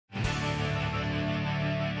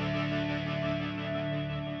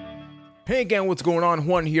Hey again, what's going on?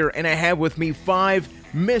 Juan here, and I have with me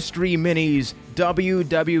 5 Mystery Minis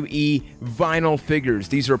WWE vinyl figures.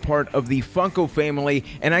 These are part of the Funko family,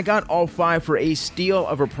 and I got all 5 for a steal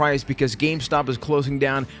of a price because GameStop is closing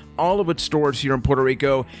down all of its stores here in Puerto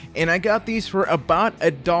Rico, and I got these for about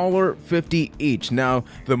 $1.50 each. Now,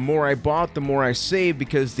 the more I bought, the more I saved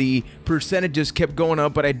because the percentages kept going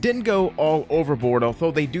up, but I didn't go all overboard,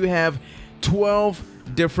 although they do have 12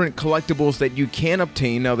 different collectibles that you can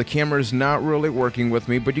obtain. Now the camera is not really working with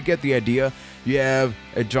me, but you get the idea. You have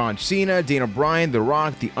John Cena, Dana Bryan, The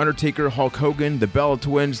Rock, The Undertaker, Hulk Hogan, the Bella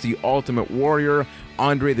Twins, The Ultimate Warrior,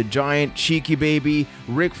 Andre the Giant, Cheeky Baby,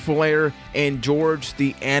 Ric Flair, and George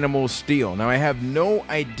the Animal Steel. Now I have no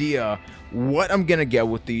idea what I'm gonna get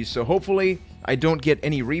with these, so hopefully I don't get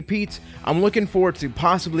any repeats. I'm looking forward to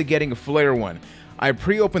possibly getting a Flair one. I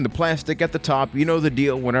pre-opened the plastic at the top. You know the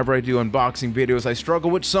deal. Whenever I do unboxing videos, I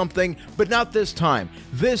struggle with something, but not this time.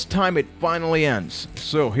 This time it finally ends.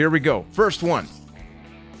 So here we go. First one.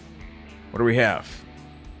 What do we have?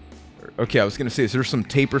 Okay, I was going to say, is there some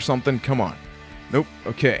tape or something? Come on. Nope.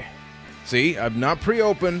 Okay. See, I've not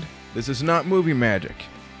pre-opened. This is not movie magic.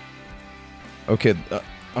 Okay,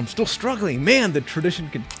 I'm still struggling. Man, the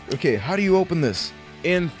tradition can... Okay, how do you open this?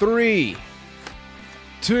 In 3,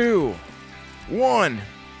 2... 1.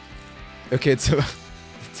 Okay, it's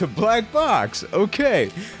a black box. Okay,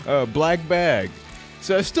 black bag.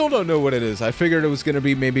 So I still don't know what it is. I figured it was gonna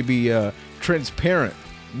be maybe transparent.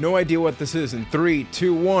 No idea what this is. In 3,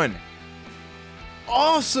 2, 1.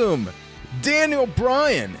 Awesome, Daniel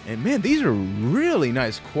Bryan. And man, these are really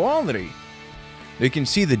nice quality. You can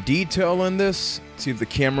see the detail in this. See if the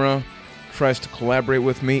camera tries to collaborate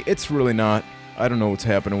with me. It's really not. I don't know what's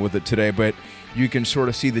happening with it today, but you can sort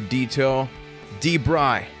of see the detail.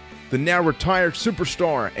 D-Bry, the now retired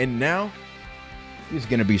superstar, and now he's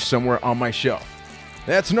going to be somewhere on my shelf.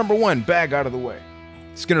 That's number 1, bag out of the way.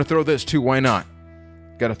 It's going to throw this too, why not?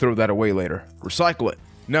 Got to throw that away later. Recycle it.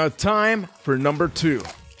 Now time for number 2.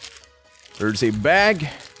 There's a bag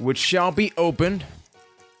which shall be opened,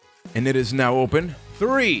 and it is now open.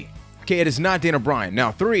 3. Okay, it is not Dana Bryan.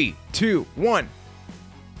 Now 3, 2, 1.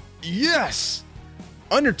 Yes!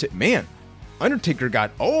 Man, Undertaker got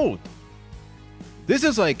old. This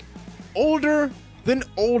is like older than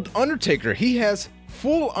old Undertaker. He has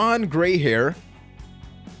full-on gray hair,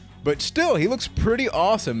 but still, he looks pretty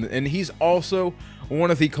awesome, and he's also one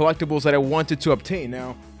of the collectibles that I wanted to obtain.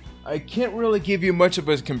 Now, I can't really give you much of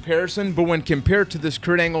a comparison, but when compared to this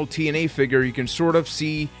Kurt Angle TNA figure, you can sort of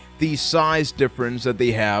see the size difference that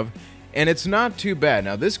they have, and it's not too bad.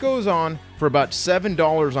 Now, this goes on for about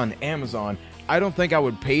 $7 on Amazon. I don't think I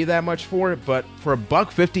would pay that much for it, but for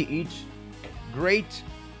 $1.50 each, great.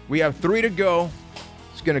 We have 3 to go.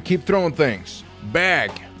 It's gonna keep throwing things. Bag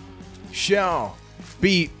shall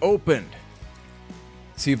be opened.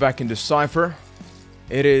 See if I can decipher.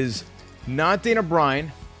 It is not Dana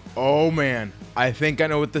Bryan. Oh man, I think I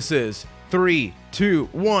know what this is. 3, 2,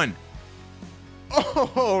 1.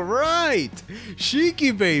 All right,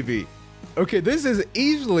 Cheeky Baby. Okay, this is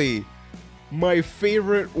easily my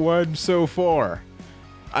favorite one so far.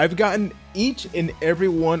 I've gotten each and every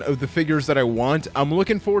one of the figures that I want. I'm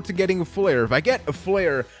looking forward to getting a Flair. If I get a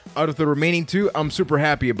Flair out of the remaining 2, I'm super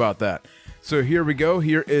happy about that. So here we go.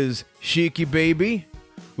 Here is Cheeky Baby.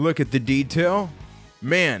 Look at the detail.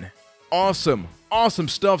 Man, awesome. Awesome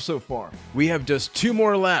stuff so far. We have just 2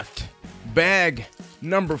 more left. Bag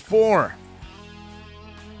number 4.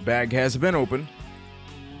 Bag has been opened.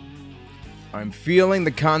 I'm feeling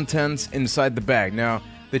the contents inside the bag. Now,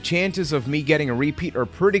 the chances of me getting a repeat are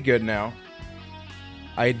pretty good now.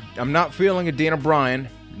 I'm not feeling a Dana Bryan,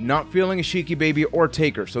 not feeling a Cheeky Baby or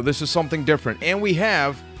Taker, so this is something different. And we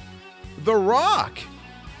have The Rock.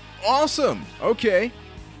 Awesome. Okay.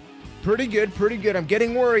 Pretty good, pretty good. I'm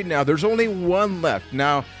getting worried now. There's only 1 left.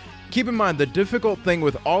 Now, keep in mind, the difficult thing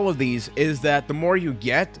with all of these is that the more you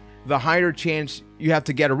get, the higher chance you have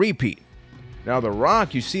to get a repeat. Now, The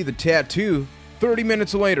Rock, you see the tattoo. 30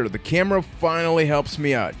 minutes later, the camera finally helps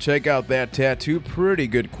me out. Check out that tattoo, pretty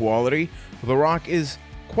good quality. The Rock is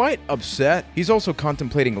quite upset. He's also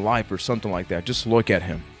contemplating life or something like that. Just look at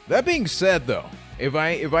him. That being said, though, if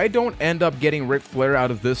I don't end up getting Ric Flair out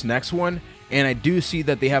of this next one, and I do see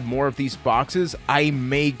that they have more of these boxes, I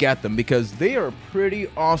may get them because they are pretty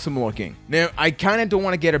awesome looking. Now, I kind of don't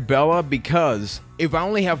want to get a Bella because if I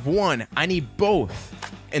only have 1, I need both.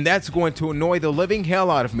 And that's going to annoy the living hell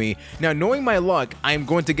out of me. Now, knowing my luck, I'm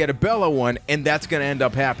going to get a Bella one, and that's going to end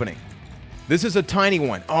up happening. This is a tiny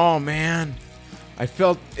one. Oh, man. I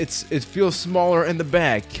felt it feels smaller in the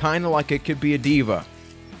bag, kind of like it could be a diva.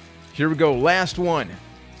 Here we go, last one.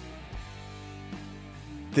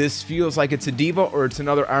 This feels like it's a Diva or it's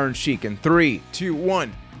another Iron Sheik. In 3, 2,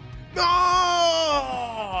 1.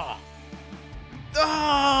 Ah!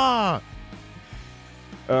 Ah!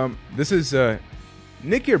 This is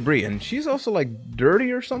Nikki or Brie, and she's also like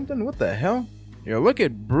dirty or something. What the hell? Yeah, look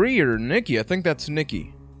at Brie or Nikki. I think that's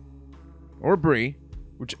Nikki or Brie,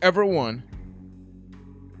 whichever one.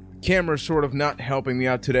 Camera's sort of not helping me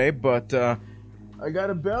out today, but I got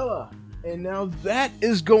a Bella, and now that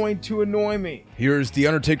is going to annoy me. Here's The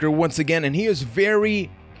Undertaker once again, and he is very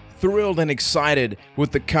thrilled and excited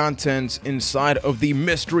with the contents inside of the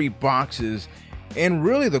mystery boxes. And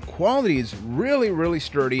really, the quality is really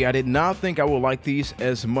sturdy. I did not think I would like these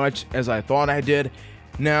as much as I thought I did.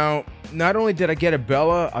 Now, not only did I get a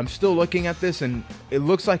Bella, I'm still looking at this, and it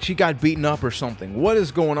looks like she got beaten up or something. What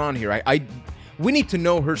is going on here? We need to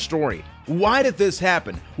know her story. Why did this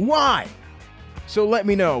happen? Why? So let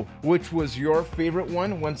me know which was your favorite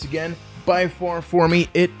one. Once again, by far for me,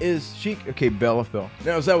 it is Sheik. Okay, Bella fell.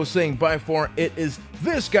 Now, as I was saying, by far, it is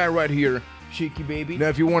this guy right here, Sheiky Baby. Now,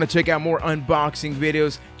 if you want to check out more unboxing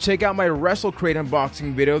videos, check out my Wrestle Crate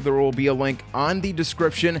unboxing video. There will be a link on the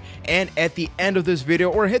description and at the end of this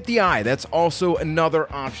video, or hit the eye. That's also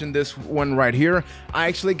another option, this one right here. I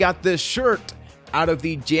actually got this shirt out of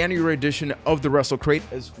the January edition of the Wrestle Crate,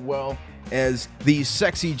 as well as the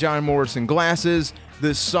sexy John Morrison glasses,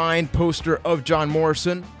 this signed poster of John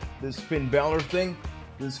Morrison, this Finn Balor thing,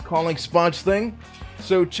 this calling sponge thing.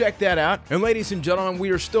 So check that out. And ladies and gentlemen, we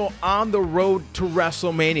are still on the road to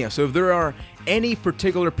WrestleMania. So if there are any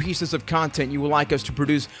particular pieces of content you would like us to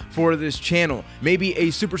produce for this channel, maybe a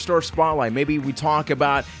superstar spotlight, maybe we talk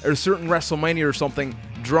about a certain WrestleMania or something,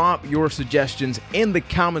 drop your suggestions in the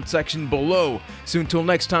comment section below. So until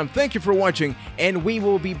next time, thank you for watching, and we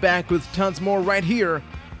will be back with tons more right here,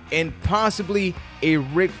 and possibly a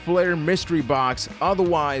Ric Flair mystery box.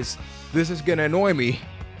 Otherwise, this is gonna annoy me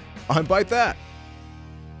on Byte That.